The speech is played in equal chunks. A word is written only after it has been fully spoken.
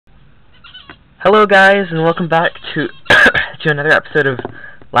Hello guys, and welcome back to to another episode of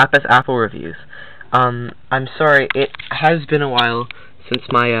Lapis Apple Reviews. I'm sorry, it has been a while since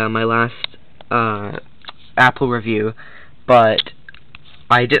my my last Apple review, but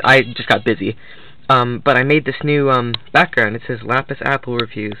I just got busy. But I made this new background. It says Lapis Apple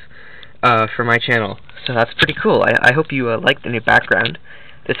Reviews for my channel, so that's pretty cool. I hope you like the new background.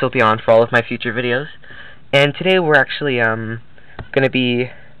 This will be on for all of my future videos. And today we're actually going to be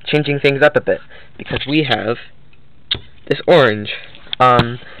changing things up a bit, because we have this orange.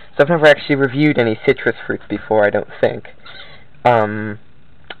 So I've never actually reviewed any citrus fruits before, I don't think.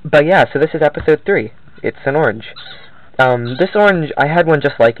 But yeah, so this is episode 3. It's an orange. This orange, I had one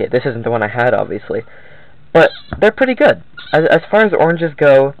just like it. This isn't the one I had, obviously. But they're pretty good. As far as oranges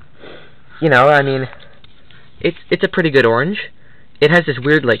go, you know, I mean, it's a pretty good orange. It has this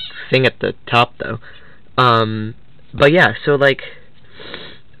weird, like, thing at the top, though. But yeah, so, like,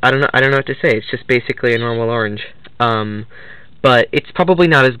 I don't know what to say. It's just basically a normal orange. But it's probably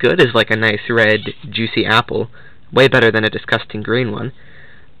not as good as, like, a nice red, juicy apple. Way better than a disgusting green one.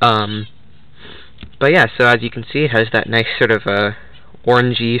 But yeah, so as you can see, it has that nice sort of,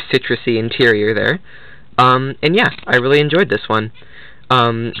 orangey, citrusy interior there. And yeah, I really enjoyed this one.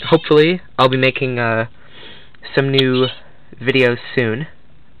 Hopefully, I'll be making, some new videos soon.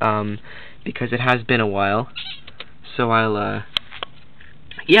 Because it has been a while. So I'll,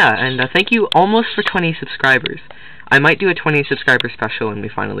 yeah, and thank you almost for 20 subscribers. I might do a 20 subscriber special when we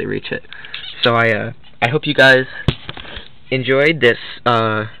finally reach it. So I hope you guys enjoyed this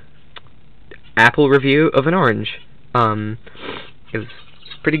Apple review of an orange. It was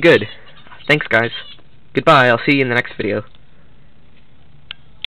pretty good. Thanks, guys. Goodbye. I'll see you in the next video.